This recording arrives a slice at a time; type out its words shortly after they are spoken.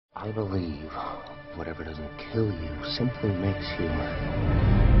I believe whatever doesn't kill you simply makes you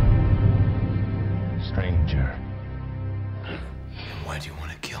stranger. Why do you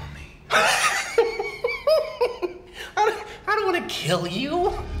want to kill me? I don't want to kill you.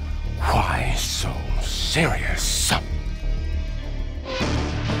 Why so serious? Who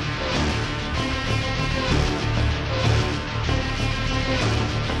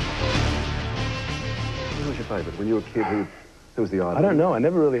was your favorite? When you were a kid, who was the idol? I don't know. I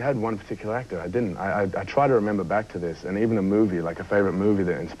never really had one particular actor. I didn't. I try to remember back to this, and even a movie, like a favorite movie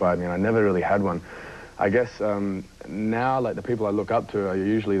that inspired me, and I never really had one. I guess now, like, the people I look up to are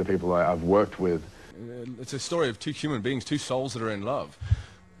usually the people I've worked with. It's a story of two human beings, two souls that are in love.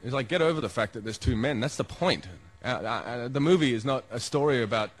 It's like, get over the fact that there's two men. That's the point. The movie is not a story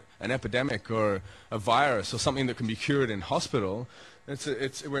about an epidemic or a virus or something that can be cured in hospital.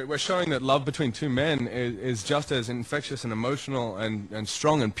 We're showing that love between two men is just as infectious and emotional and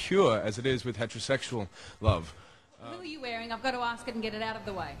strong and pure as it is with heterosexual love. Who are you wearing? I've got to ask it and get it out of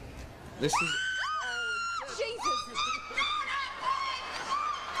the way. This is... Jesus!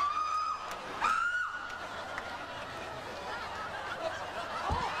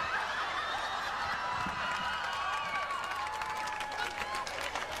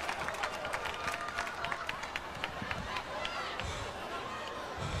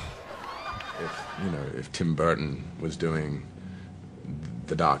 If Tim Burton was doing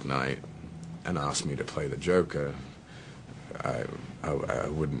The Dark Knight and asked me to play the Joker, I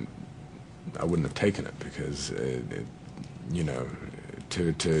wouldn't have taken it, because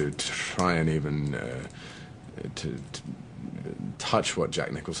to try and even to touch what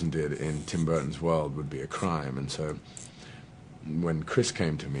Jack Nicholson did in Tim Burton's world would be a crime. And so when Chris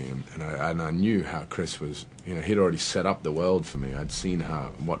came to me, and I knew how Chris was, he'd already set up the world for me. I'd seen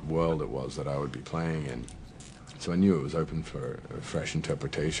what world it was that I would be playing in. So I knew it was open for a fresh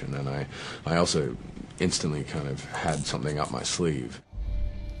interpretation, and I also instantly kind of had something up my sleeve.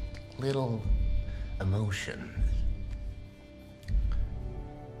 Little emotion